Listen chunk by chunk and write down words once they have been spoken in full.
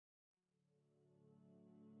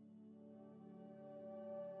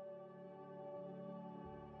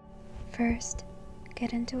First,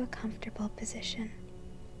 get into a comfortable position,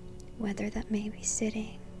 whether that may be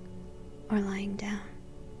sitting or lying down.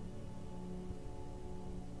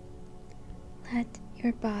 Let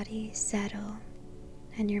your body settle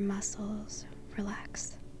and your muscles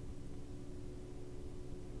relax.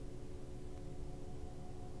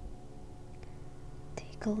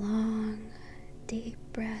 Take a long, deep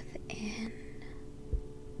breath in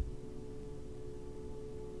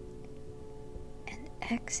and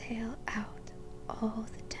exhale out all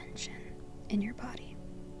the tension in your body.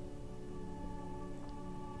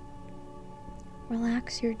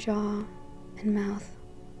 Relax your jaw and mouth.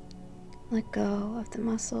 Let go of the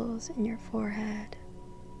muscles in your forehead.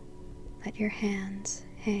 Let your hands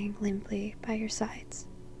hang limply by your sides.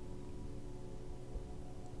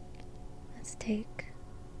 Let's take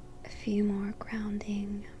a few more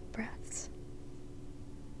grounding breaths.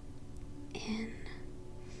 In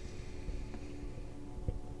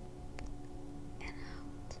and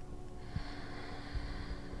out.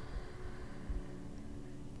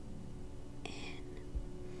 In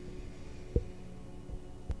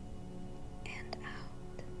and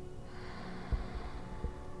out.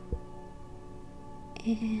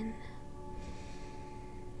 In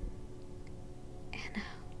and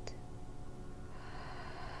out.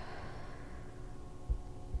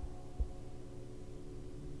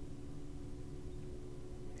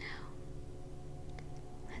 Now,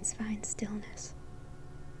 let's find stillness.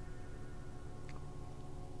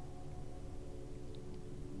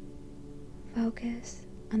 Focus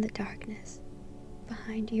on the darkness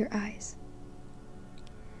behind your eyes.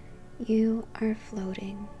 You are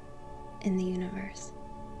floating in the universe.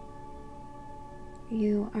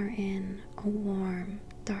 You are in a warm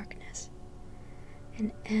darkness,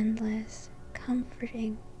 an endless,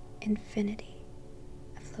 comforting infinity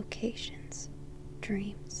of locations,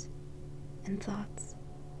 dreams, and thoughts.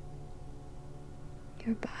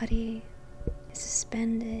 Your body is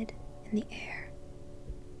suspended in the air.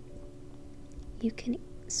 You can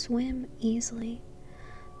swim easily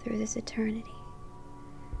through this eternity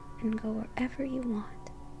and go wherever you want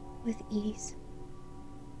with ease.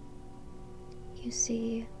 You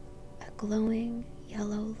see a glowing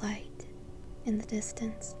yellow light in the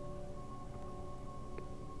distance.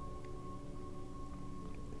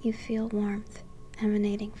 You feel warmth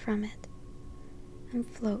emanating from it and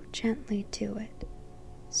float gently to it,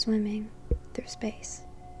 swimming through space.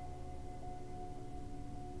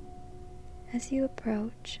 As you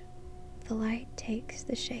approach, the light takes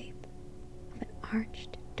the shape of an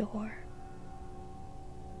arched door.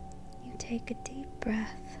 You take a deep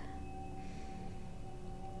breath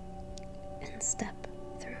and step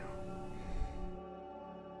through.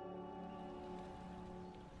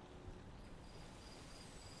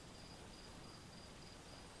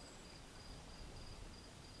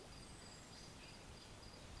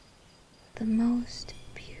 The most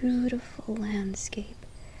beautiful landscape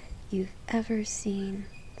you've ever seen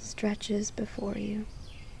stretches before you.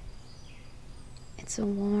 It's a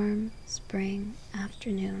warm spring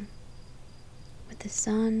afternoon with the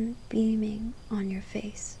sun beaming on your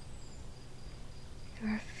face. There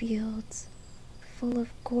are fields full of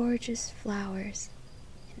gorgeous flowers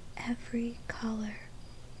in every color,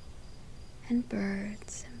 and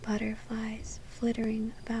birds and butterflies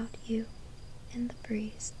flittering about you in the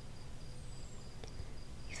breeze.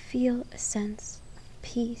 You feel a sense of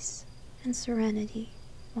peace and serenity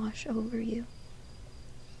wash over you.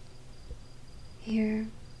 Here,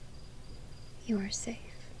 you are safe.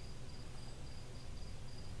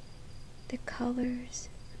 The colors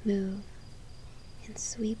move in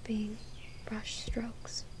sweeping brush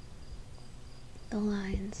strokes. The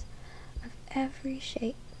lines of every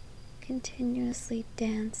shape continuously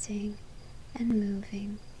dancing and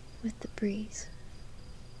moving with the breeze.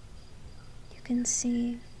 You can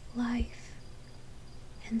see life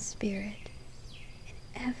and spirit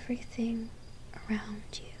in everything around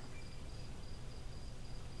you.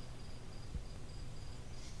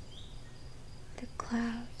 The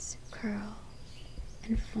clouds curl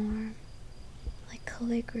and form like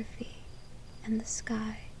calligraphy in the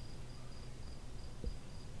sky.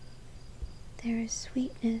 There is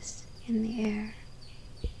sweetness in the air,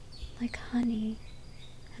 like honey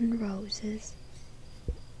and roses.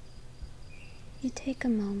 You take a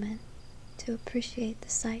moment to appreciate the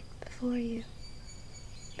sight before you,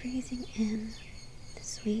 breathing in the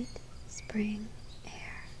sweet spring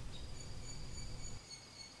air.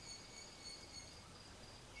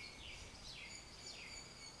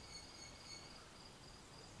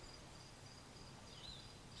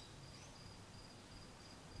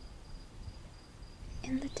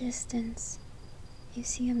 In the distance, you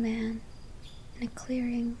see a man in a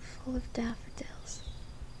clearing full of daffodils.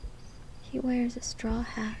 He wears a straw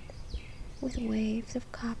hat with waves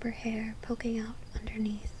of copper hair poking out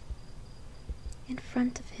underneath. In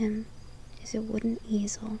front of him is a wooden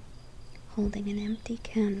easel holding an empty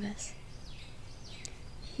canvas.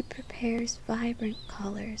 He prepares vibrant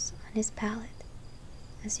colors on his palette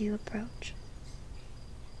as you approach.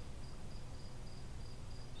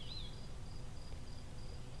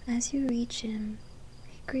 As you reach him,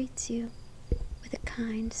 he greets you with a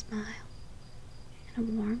kind smile and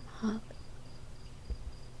a warm hug.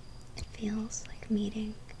 It feels like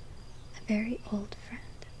meeting a very old friend.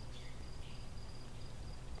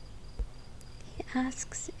 He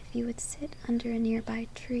asks if you would sit under a nearby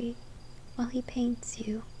tree while he paints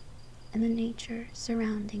you and the nature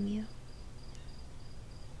surrounding you.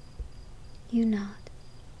 You nod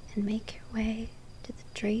and make your way to the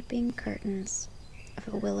draping curtains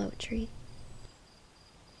of a willow tree.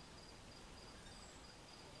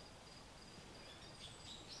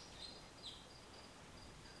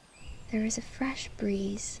 There is a fresh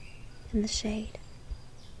breeze in the shade.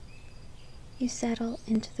 You settle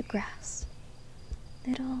into the grass,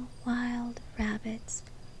 little wild rabbits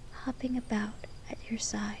hopping about at your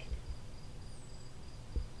side.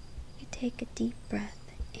 You take a deep breath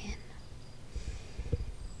in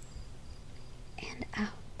and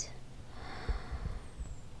out,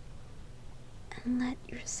 and let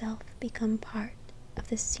yourself become part of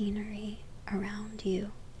the scenery around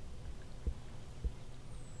you.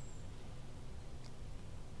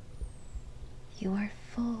 You are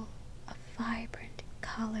full of vibrant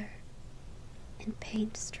color and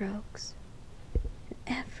paint strokes, and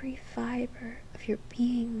every fiber of your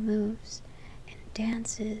being moves and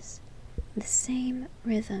dances in the same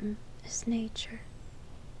rhythm as nature.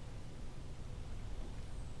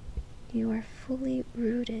 You are fully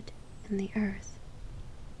rooted in the earth,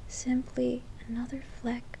 simply another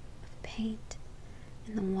fleck of paint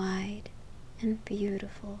in the wide and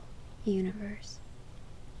beautiful universe.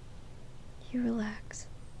 You relax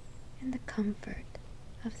in the comfort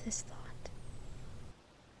of this thought.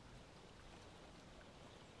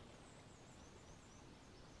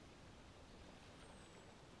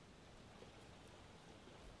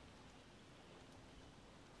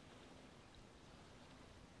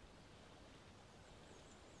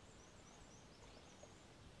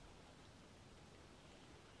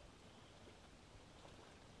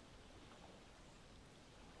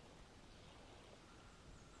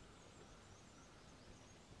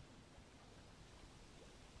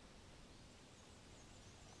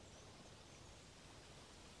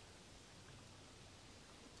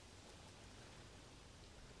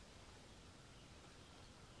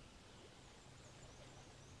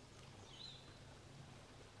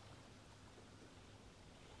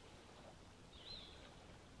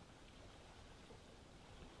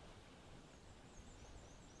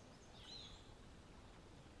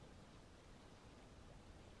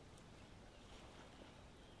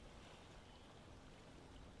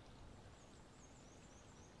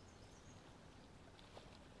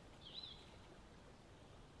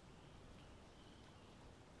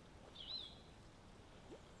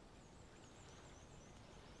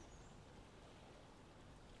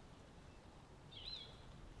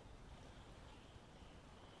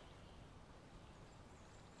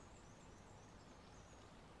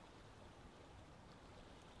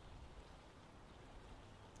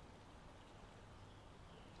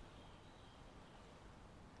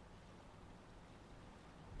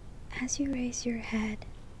 As you raise your head,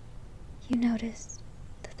 you notice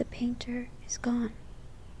that the painter is gone.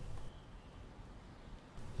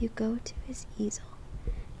 You go to his easel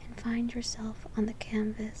and find yourself on the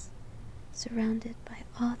canvas, surrounded by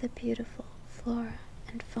all the beautiful flora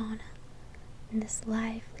and fauna in this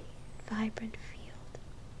lively, vibrant field.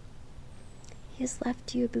 He has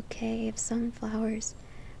left you a bouquet of sunflowers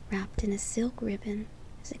wrapped in a silk ribbon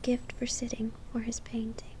as a gift for sitting for his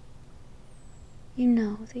painting. You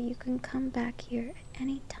know that you can come back here at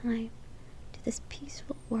any time to this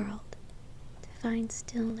peaceful world to find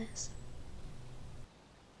stillness.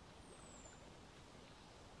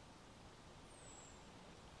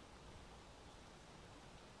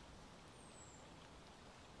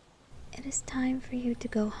 It is time for you to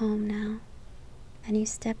go home now, and you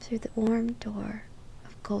step through the warm door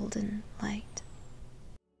of golden light.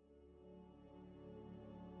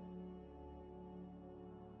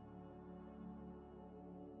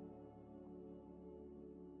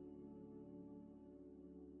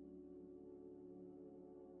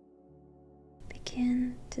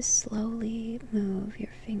 Begin to slowly move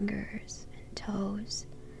your fingers and toes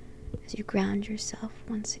as you ground yourself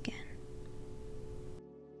once again.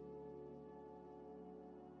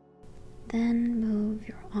 Then move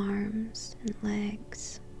your arms and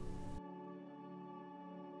legs.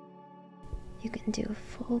 You can do a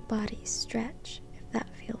full body stretch if that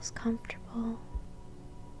feels comfortable.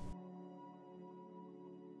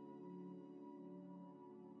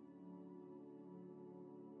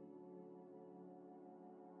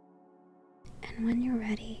 And when you're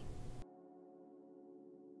ready,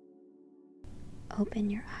 open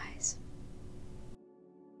your eyes.